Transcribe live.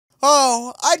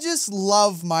Oh, I just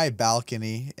love my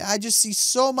balcony. I just see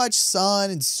so much sun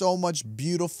and so much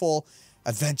beautiful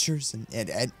adventures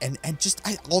and just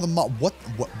all the what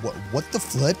the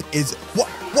flip is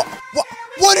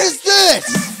what is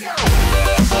this?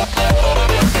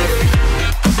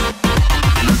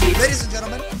 Ladies and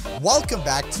gentlemen, welcome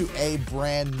back to a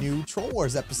brand new Troll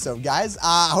Wars episode, guys.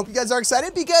 I hope you guys are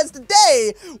excited because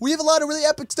today we have a lot of really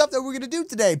epic stuff that we're gonna do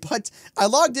today. But I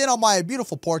logged in on my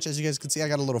beautiful porch. As you guys can see, I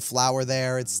got a little flower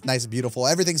there. It's nice and beautiful.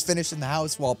 Everything's finished in the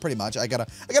house. Well, pretty much. I gotta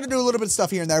do a little bit of stuff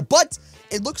here and there, but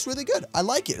it looks really good. I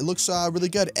like it. It looks really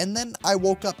good. And then I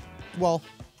woke up, well,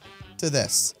 to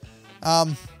this.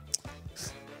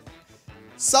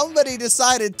 Somebody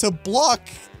decided to block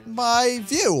my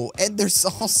view, and there's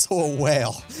also a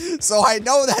whale, so I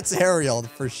know that's Ariel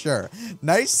for sure.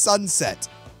 Nice sunset,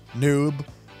 noob.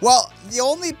 Well, the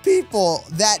only people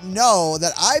that know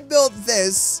that I built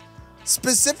this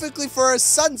specifically for a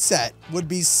sunset would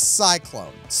be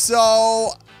Cyclone,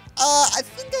 so I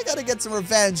think I gotta get some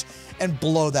revenge and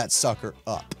blow that sucker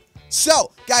up.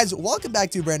 So guys, welcome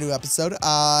back to a brand new episode.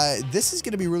 This is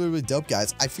gonna be really dope,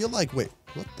 guys. I feel like, wait,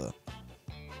 what the?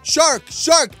 Shark!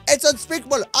 It's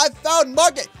unspeakable! I found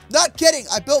Margit! Not kidding!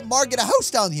 I built Margit a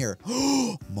house down here!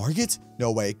 Margit?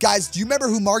 No way. Guys, do you remember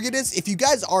who Margit is? If you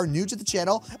guys are new to the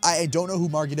channel, I don't know who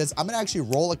Margit is, I'm gonna actually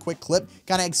roll a quick clip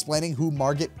kind of explaining who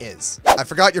Margit is. I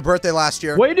forgot your birthday last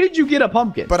year. Where did you get a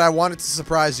pumpkin? But I wanted to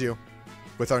surprise you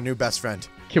with our new best friend.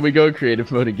 Can we go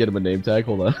creative mode and get him a name tag?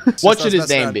 Hold on. What should his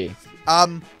name be?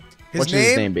 His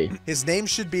name be? His name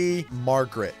should be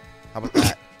Margaret. How about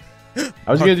that?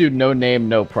 I was gonna do no name,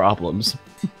 no problems.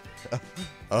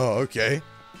 Oh, okay.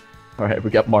 All right, we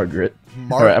got Margaret.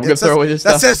 All right, I'm gonna throw away this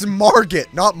stuff. That says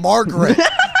Margit, not Margaret.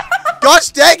 Gosh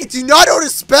dang it! Do you not know how to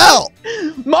spell?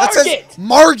 Margit. That says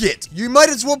Margit. You might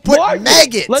as well put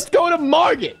maggot. Let's go to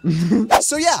Margit.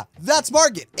 So yeah, that's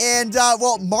Margit, and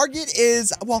well, Margit's,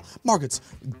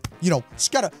 you know,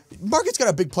 Margit's got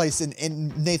a big place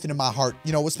in Nathan and my heart.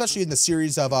 You know, especially in the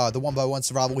series of the 1x1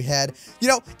 survival we had. You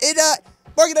know,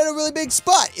 Margit had a really big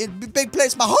spot, big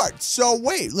place in my heart. So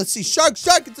wait, let's see. Shark,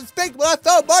 it's unspeakable. I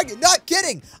found Margit. Not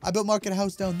kidding. I built Margit a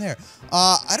house down there.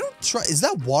 I don't trust. Is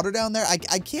that water down there?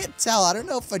 I can't tell. I don't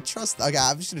know if I trust. Okay,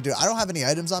 I'm just gonna do it. I don't have any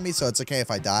items on me, so it's okay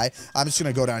if I die. I'm just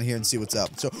gonna go down here and see what's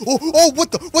up. So, oh, what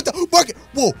the Margit?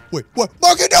 Whoa, wait, what?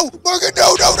 Margit, no, Margit,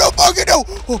 no, Margit, no.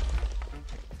 Oh,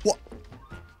 what?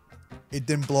 It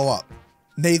didn't blow up.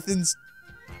 Nathan's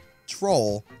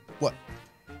troll. What?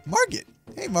 Margit.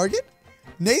 Hey, Margit.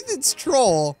 Nathan's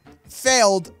troll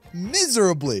failed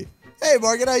miserably. Hey,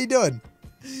 Margit, how you doing?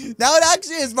 Now it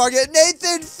actually is, Margit.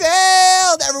 Nathan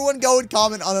failed! Everyone go and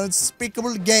comment on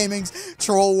Unspeakable Gaming's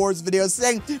Troll Wars video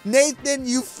saying, Nathan,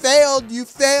 you failed.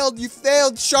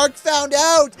 Shark found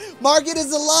out. Margit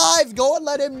is alive. Go and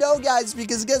let him know, guys,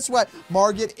 because guess what?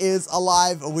 Margit is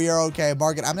alive. We are okay.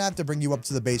 Margit, I'm going to have to bring you up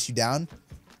to the base. You down?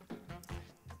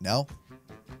 No?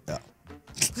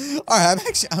 All right,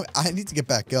 I need to get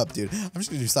back up, dude. I'm just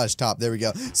gonna do /top. There we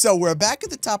go. So we're back at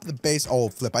the top of the base. Oh,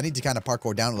 flip. I need to kind of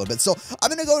parkour down a little bit. So I'm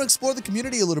gonna go and explore the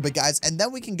community a little bit, guys, and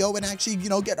then we can go and actually, you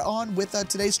know, get on with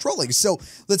today's trolling. So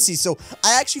let's see. So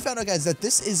I actually found out, guys, that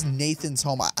this is Nathan's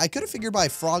home. I could have figured by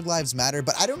Frog Lives Matter,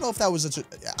 but I don't know if that was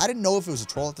I didn't know if it was a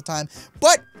troll at the time,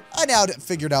 but I now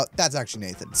figured out that's actually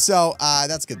Nathan. So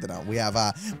that's good to know. We have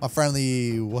my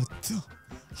friendly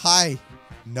hi,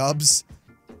 Nubs.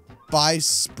 By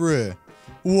Sprue.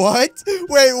 What?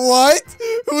 Wait, what?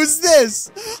 Who's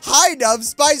this? Hi,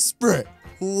 Nubs by Sprue.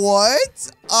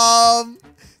 What?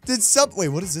 Wait,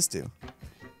 what does this do?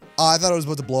 Oh, I thought it was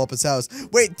about to blow up his house.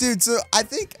 Wait, dude, so I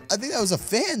think that was a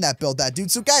fan that built that, dude.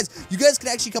 So guys, you guys can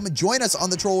actually come and join us on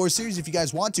the Troll Wars series if you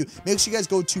guys want to. Make sure you guys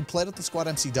go to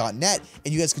playwiththesquadmc.net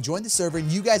and you guys can join the server.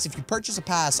 And you guys, if you purchase a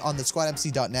pass on the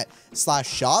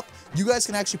squadmc.net/shop, you guys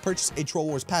can actually purchase a Troll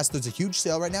Wars pass. There's a huge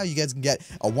sale right now. You guys can get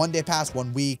a 1-day pass,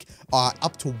 1 week,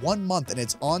 up to 1 month, and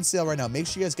it's on sale right now. Make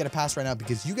sure you guys get a pass right now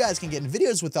because you guys can get in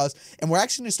videos with us, and we're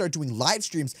actually gonna start doing live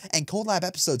streams and collab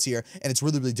episodes here, and it's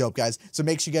really dope, guys. So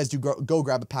make sure you guys do go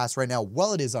grab a pass right now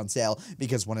while it is on sale,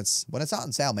 because when it's not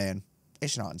on sale, man,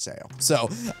 it's not on sale. So,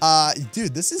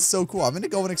 dude, this is so cool. I'm gonna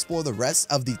go and explore the rest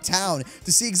of the town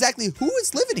to see exactly who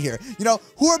is living here. You know,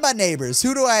 who are my neighbors?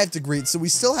 Who do I have to greet? So we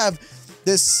still have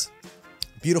this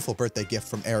beautiful birthday gift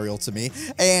from Ariel to me.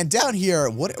 And down here,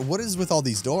 what is with all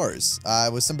these doors?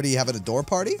 Was somebody having a door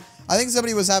party? I think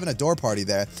somebody was having a door party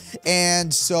there.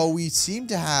 And so we seem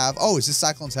to have, oh, is this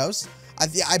Cyclone's house?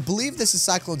 I believe this is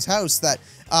Cyclone's house that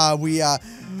we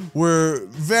were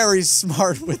very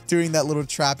smart with doing that little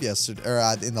trap yesterday, or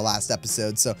in the last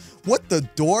episode. So, what the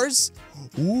doors?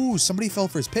 Ooh, somebody fell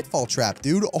for his pitfall trap,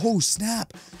 dude. Oh,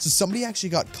 snap. So somebody actually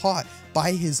got caught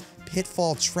by his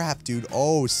pitfall trap, dude.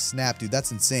 Oh, snap, dude.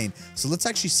 That's insane. So let's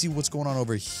actually see what's going on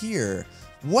over here.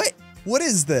 What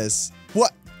is this?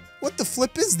 What the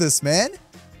flip is this, man?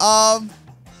 I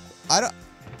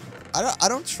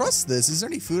don't trust this. Is there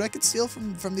any food I could steal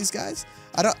from these guys?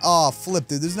 Oh, flip,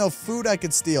 dude. There's no food I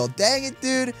could steal. Dang it,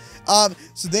 dude.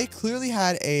 So they clearly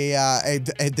had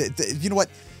you know what?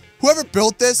 Whoever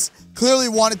built this clearly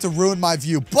wanted to ruin my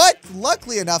view, but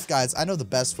luckily enough, guys, I know the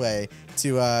best way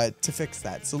to fix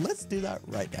that. So let's do that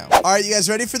right now. All right, you guys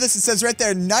ready for this? It says right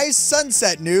there, nice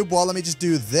sunset, noob. Well, let me just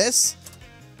do this.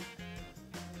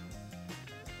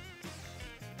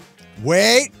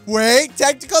 Wait,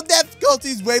 technical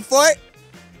difficulties, wait for it.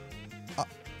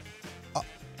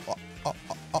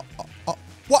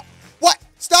 What?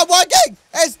 Stop working!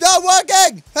 It's not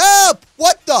working! Help!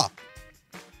 What the?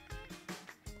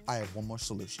 I have one more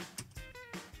solution.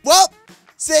 Well,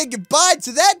 say goodbye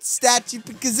to that statue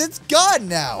because it's gone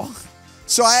now.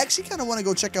 So I actually kind of want to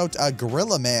go check out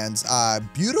Gorilla Man's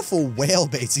beautiful whale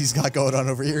base he's got going on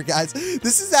over here, guys.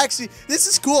 This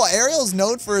is cool. Ariel's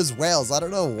known for his whales. I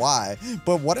don't know why,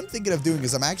 but what I'm thinking of doing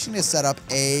is I'm actually going to set up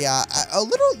a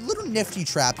little nifty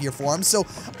trap here for him. So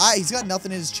he's got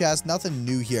nothing in his chest, nothing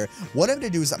new here. What I'm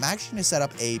going to do is I'm actually going to set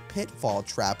up a pitfall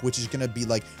trap, which is going to be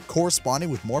like corresponding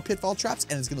with more pitfall traps,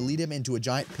 and it's going to lead him into a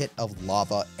giant pit of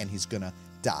lava, and he's going to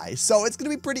die. So it's gonna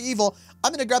be pretty evil.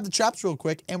 I'm gonna grab the traps real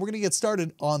quick and we're gonna get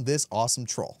started on this awesome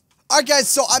troll. Alright guys,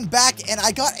 so I'm back and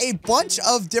I got a bunch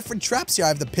of different traps here. I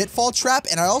have the pitfall trap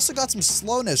and I also got some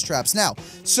slowness traps. Now,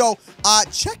 so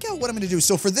check out what I'm gonna do.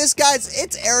 So for this, guys,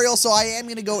 it's Ariel, so I am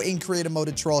gonna go in creative mode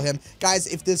to troll him. Guys,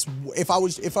 if I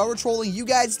were trolling you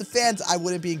guys, the fans, I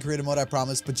wouldn't be in creative mode, I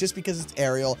promise. But just because it's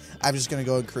Ariel, I'm just gonna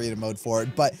go in creative mode for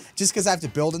it. But just because I have to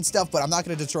build and stuff, but I'm not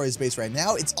gonna destroy his base right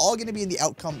now. It's all gonna be in the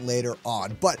outcome later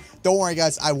on. But don't worry,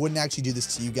 guys, I wouldn't actually do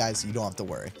this to you guys, so you don't have to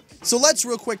worry. So let's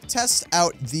real quick test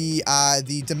out the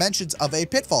dimensions of a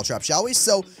pitfall trap, shall we?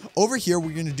 So over here,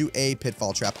 we're going to do a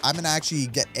pitfall trap. I'm going to actually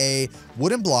get a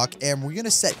wooden block, and we're going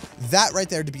to set that right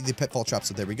there to be the pitfall trap.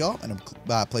 So there we go. And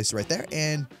I'm place it right there,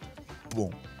 and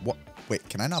boom. What? Wait,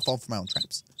 can I not fall for my own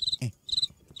traps?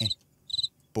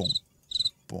 Boom.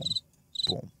 Boom.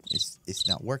 Boom. It's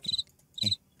not working.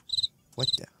 What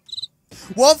the?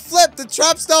 Well, flip, the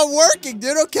trap's not working,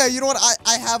 dude. Okay, you know what?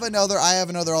 I have another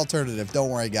alternative. Don't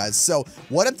worry, guys. So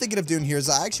what I'm thinking of doing here is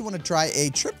I actually want to try a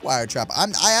tripwire trap.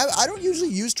 I don't usually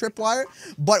use tripwire,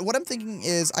 but what I'm thinking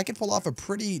is I can pull off a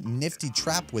pretty nifty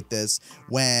trap with this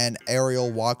when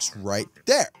Ariel walks right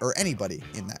there, or anybody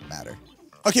in that matter.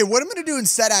 Okay, what I'm going to do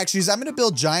instead, actually, is I'm going to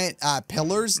build giant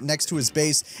pillars next to his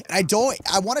base, and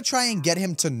I want to try and get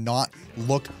him to not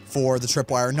look for the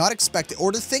tripwire, not expect it,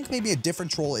 or to think maybe a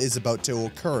different troll is about to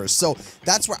occur. So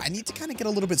that's where I need to kind of get a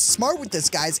little bit smart with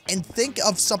this, guys, and think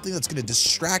of something that's going to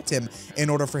distract him in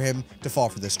order for him to fall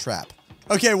for this trap.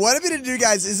 Okay, what I'm going to do,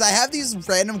 guys, is I have these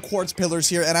random quartz pillars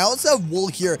here, and I also have wool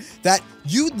here that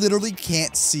you literally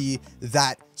can't see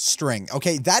that string.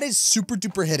 Okay, that is super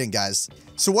duper hidden, guys.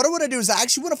 So what I want to do is I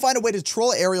actually want to find a way to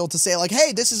troll Ariel to say, like,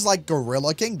 hey, this is like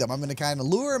Gorilla Kingdom. I'm going to kind of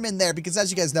lure him in there because,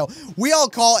 as you guys know, we all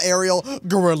call Ariel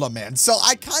Gorilla Man. So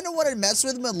I kind of want to mess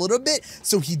with him a little bit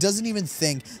so he doesn't even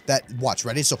think that, watch,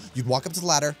 ready? So you walk up to the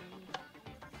ladder.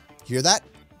 Hear that?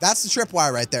 That's the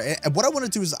tripwire right there. And what I want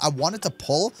to do is I wanted to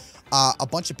pull a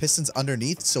bunch of pistons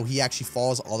underneath so he actually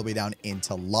falls all the way down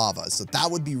into lava. So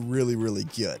that would be really, really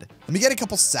good. Let me get a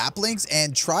couple saplings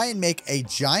and try and make a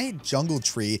giant jungle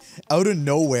tree out of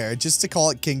nowhere just to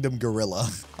call it Kingdom Gorilla.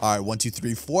 All right, 1, 2,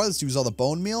 3, 4. Let's use all the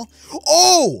bone meal.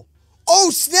 Oh! Oh,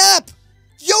 snap!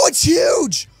 Yo, it's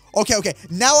huge! Okay.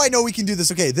 Now I know we can do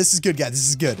this. Okay, this is good, guys. This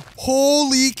is good.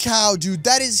 Holy cow, dude.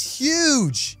 That is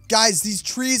huge. Guys, these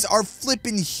trees are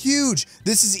flipping huge.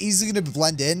 This is easily going to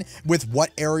blend in with what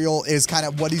Ariel is kind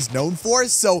of what he's known for.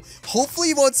 So hopefully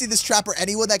you won't see this trap or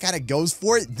anyone that kind of goes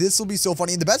for it. This will be so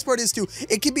funny. And the best part is too,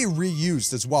 it can be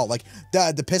reused as well. Like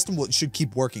the piston should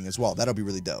keep working as well. That'll be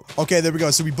really dope. Okay, there we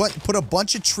go. So we put a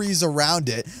bunch of trees around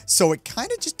it. So it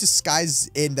kind of just disguises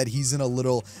in that he's in a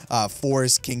little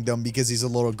forest kingdom because he's a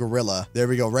little gorilla. There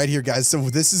we go. Right here, guys. So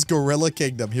this is Gorilla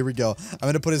Kingdom. Here we go. I'm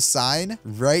going to put a sign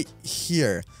right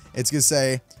here. It's going to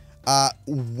say,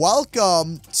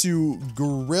 welcome to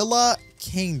Gorilla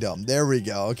Kingdom. There we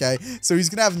go, okay? So he's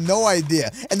going to have no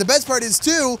idea. And the best part is,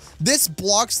 too, this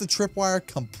blocks the tripwire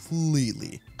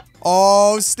completely.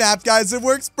 Oh, snap, guys. It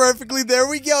works perfectly. There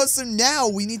we go. So now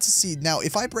we need to see. Now,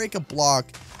 if I break a block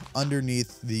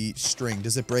underneath the string,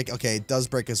 does it break? Okay, it does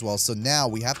break as well. So now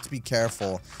we have to be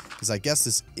careful because I guess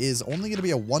this is only going to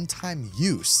be a one-time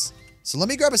use. So let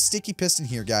me grab a sticky piston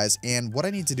here, guys, and what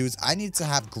I need to do is I need to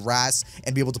have grass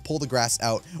and be able to pull the grass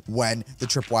out when the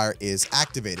tripwire is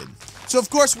activated. So, of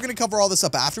course, we're going to cover all this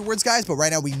up afterwards, guys, but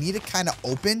right now we need it kind of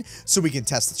open so we can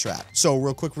test the trap. So,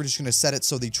 real quick, we're just going to set it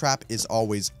so the trap is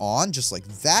always on, just like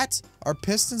that. Are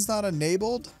pistons not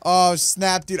enabled? Oh,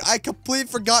 snap, dude. I completely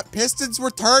forgot pistons were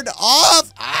turned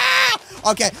off. Ah!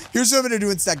 Okay, here's what I'm going to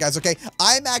do instead, guys, okay?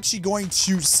 I'm actually going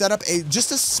to set up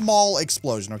just a small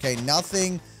explosion, okay?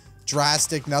 Nothing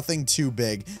drastic, nothing too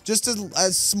big, just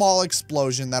a small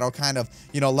explosion that'll kind of,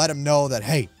 you know, let him know that,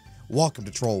 hey, welcome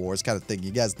to Troll Wars kind of thing,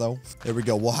 you guys know. There we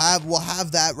go. We'll have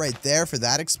that right there for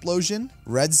that explosion.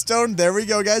 Redstone, there we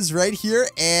go, guys, right here,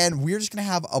 and we're just gonna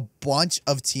have a bunch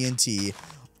of TNT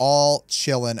all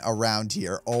chilling around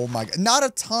here. Oh my god, not a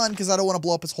ton because I don't want to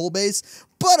blow up his whole base,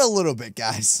 but a little bit,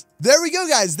 guys. There we go,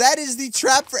 guys. That is the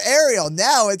trap for Ariel.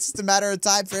 Now it's just a matter of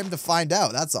time for him to find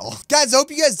out. That's all. Guys, I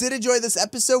hope you guys did enjoy this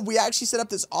episode. We actually set up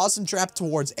this awesome trap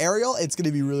towards Ariel. It's going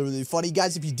to be really, really funny.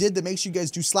 Guys, if you did, then make sure you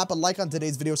guys do slap a like on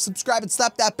today's video. Subscribe and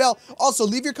slap that bell. Also,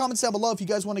 leave your comments down below if you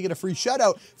guys want to get a free shout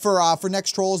out for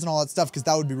next trolls and all that stuff, because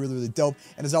that would be really, really dope.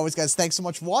 And as always, guys, thanks so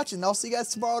much for watching. And I'll see you guys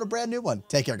tomorrow at a brand new one.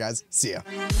 Take care, guys. See ya.